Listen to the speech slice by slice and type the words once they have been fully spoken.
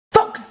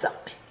Focus on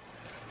me.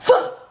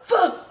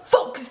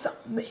 Focus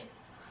on me.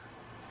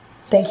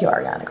 Thank you,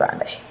 Ariana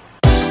Grande.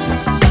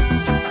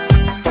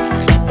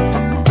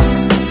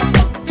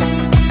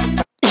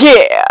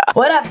 Yeah!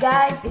 What up,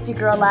 guys? It's your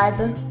girl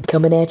Liza,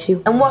 coming at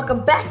you. And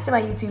welcome back to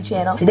my YouTube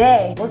channel.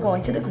 Today, we're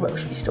going to the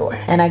grocery store.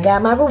 And I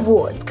got my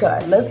rewards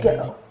card. Let's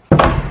go.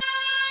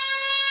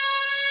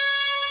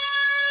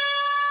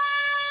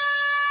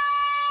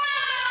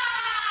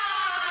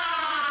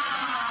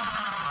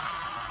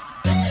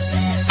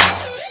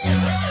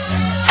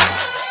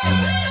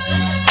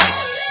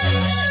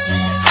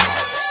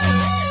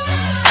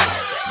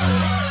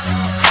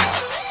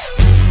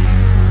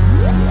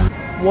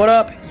 What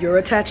up? You're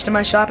attached to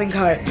my shopping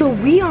cart. So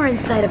we are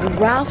inside of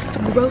Ralph's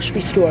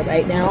grocery store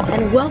right now,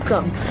 and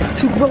welcome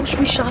to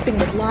grocery shopping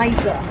with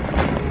Liza.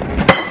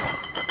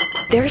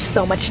 There's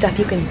so much stuff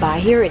you can buy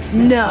here, it's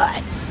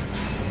nuts.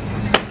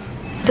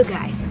 So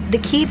guys, the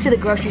key to the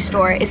grocery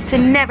store is to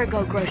never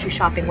go grocery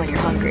shopping when you're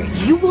hungry.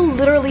 You will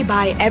literally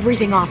buy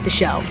everything off the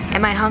shelves.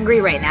 Am I hungry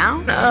right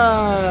now?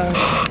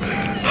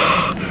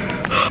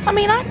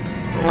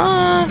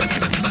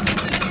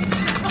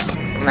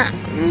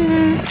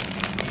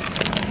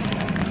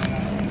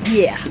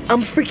 Yeah,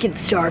 I'm freaking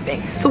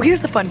starving. So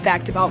here's the fun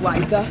fact about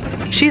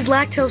Liza. She's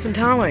lactose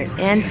intolerant,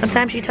 and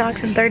sometimes she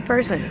talks in third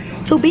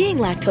person. So being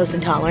lactose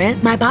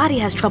intolerant, my body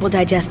has trouble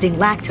digesting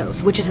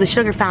lactose, which is the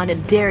sugar found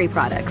in dairy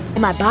products.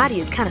 And my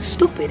body is kind of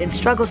stupid and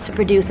struggles to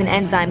produce an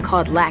enzyme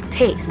called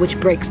lactase, which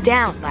breaks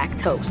down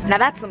lactose. Now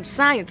that's some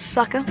science,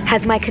 sucker.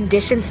 Has my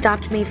condition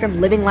stopped me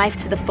from living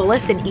life to the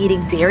fullest and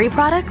eating dairy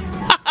products?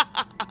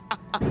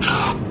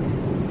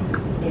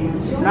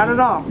 Not at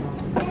all.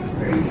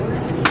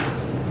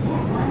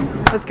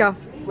 Let's go.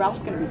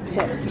 Ralph's gonna be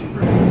pissed.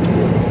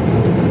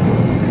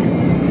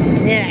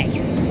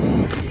 Nice.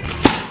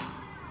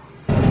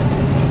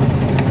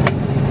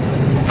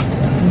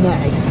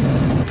 Nice.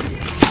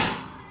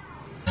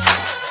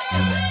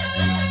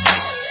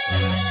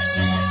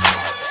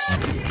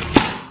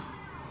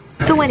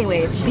 So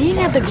anyways, being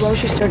at the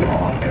grocery store...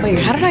 Wait,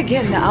 how did I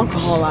get in the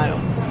alcohol aisle?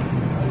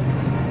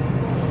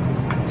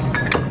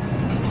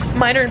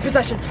 Minor in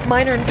possession.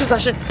 Minor in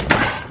possession.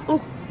 Oh,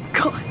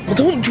 God. Well,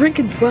 don't drink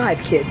and drive,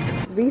 kids.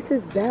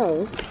 Reese's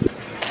Bells.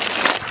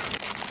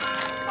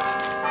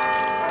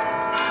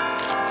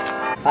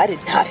 I did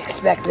not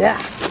expect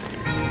that.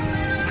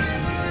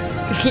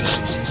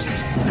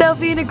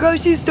 Selfie in a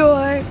grocery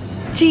store.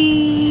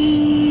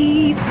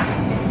 Cheese.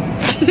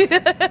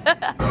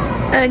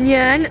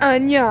 Onion,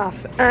 onion,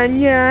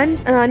 onion,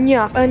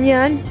 onion,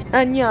 onion,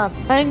 onion,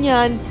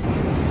 onion.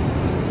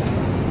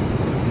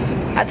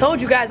 I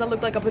told you guys I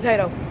look like a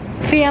potato.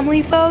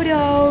 Family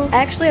photo.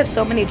 I actually have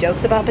so many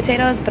jokes about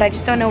potatoes, but I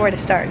just don't know where to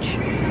start.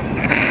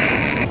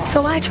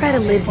 So I try to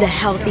live the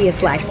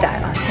healthiest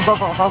lifestyle.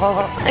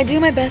 I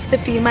do my best to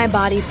feed my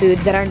body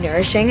foods that are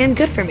nourishing and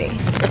good for me.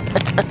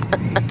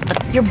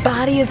 Your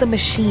body is a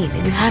machine,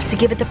 and you have to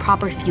give it the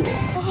proper fuel.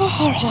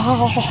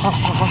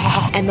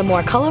 And the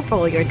more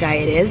colorful your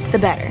diet is, the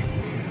better.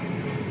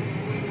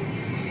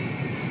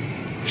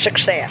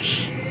 Success.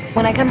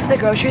 When I come to the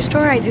grocery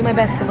store, I do my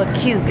best to look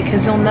cute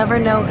because you'll never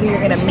know who you're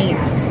gonna meet.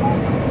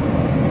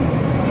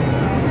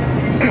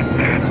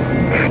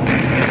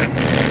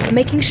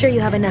 Making sure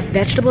you have enough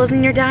vegetables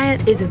in your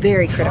diet is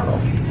very critical.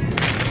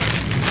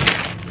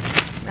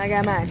 I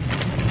got mine.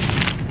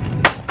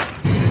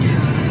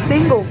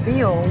 Single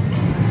meals.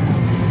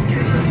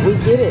 We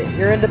get it.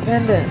 You're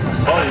independent.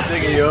 Oh, you're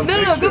thinking you're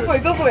No, go for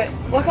it, go for it.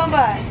 Welcome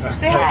by.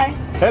 Say hi.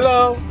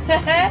 Hello.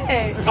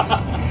 Hey.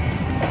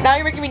 Now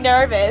you're making me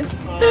nervous.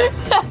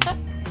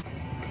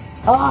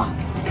 Oh,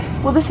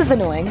 well this is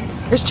annoying.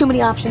 There's too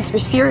many options for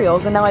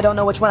cereals and now I don't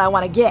know which one I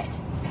want to get.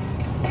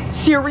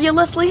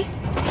 Seriously?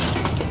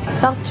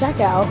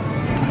 Self-checkout.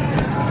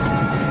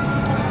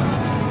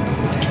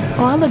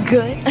 Oh, I look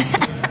good.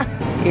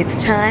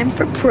 It's time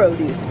for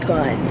produce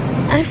puns.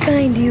 I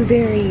find you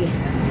very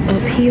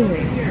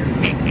appealing.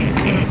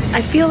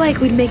 I feel like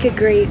we'd make a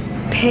great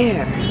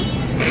pair.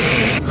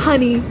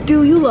 Honey,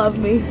 do you love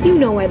me? You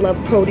know I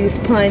love produce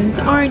puns.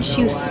 Aren't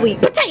you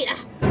sweet potato?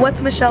 What's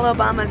Michelle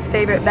Obama's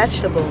favorite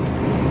vegetable?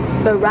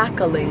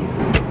 Broccoli.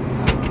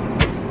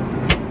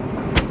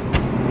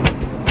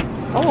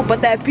 Oh,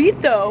 but that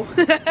beat though.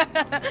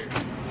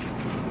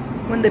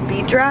 When the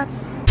beat drops.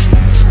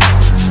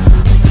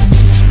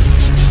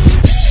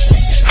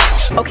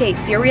 Okay,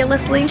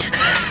 seriously?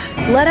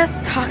 Let us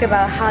talk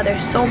about how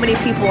there's so many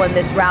people in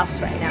this Ralph's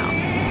right now.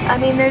 I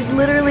mean, there's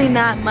literally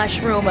not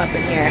much room up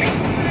in here.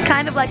 It's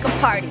kind of like a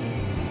party.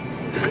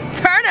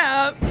 Turn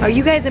up! Are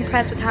you guys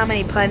impressed with how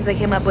many puns I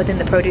came up with in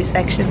the produce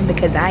section?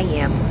 Because I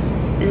am.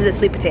 This is a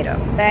sweet potato.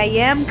 I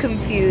am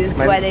confused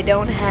why they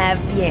don't have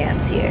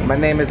yams here. My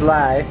name is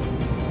Lai.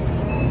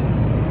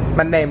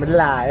 My name is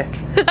Lai.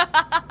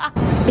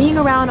 Being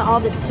around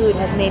all this food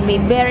has made me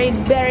very,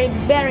 very,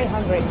 very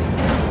hungry.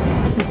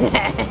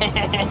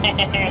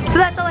 So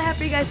that's all I have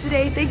for you guys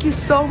today. Thank you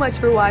so much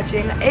for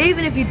watching.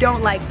 Even if you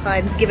don't like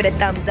puns, give it a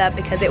thumbs up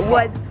because it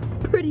was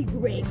pretty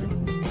great.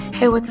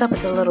 Hey, what's up?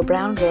 It's a little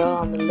brown girl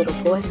on the little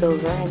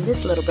voiceover, and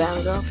this little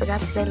brown girl forgot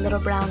to say little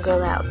brown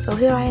girl out. So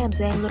here I am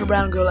saying little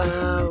brown girl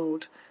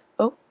out.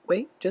 Oh,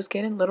 wait, just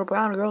kidding. Little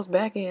brown girl's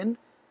back in.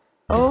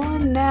 Oh,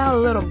 and now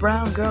little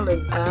brown girl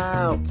is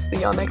out. See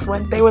y'all next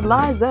Wednesday with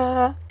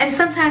Liza. And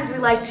sometimes we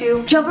like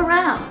to jump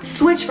around,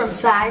 switch from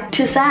side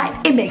to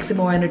side. It makes it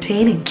more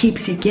entertaining,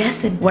 keeps you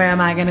guessing. Where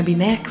am I gonna be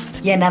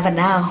next? You never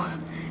know.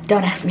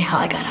 Don't ask me how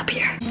I got up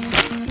here.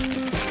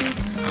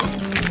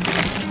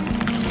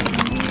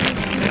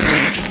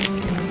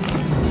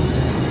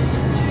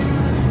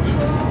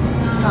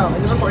 Oh,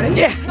 is it recording?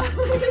 Yeah.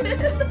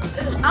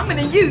 I'm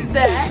gonna use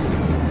that.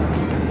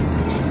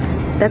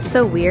 That's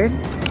so weird.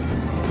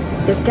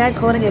 This guy's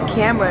holding a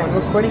camera and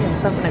recording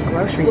himself in a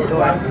grocery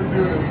store.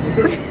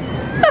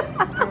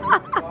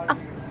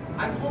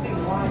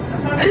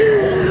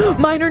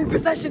 Minor in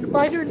possession,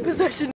 minor in possession.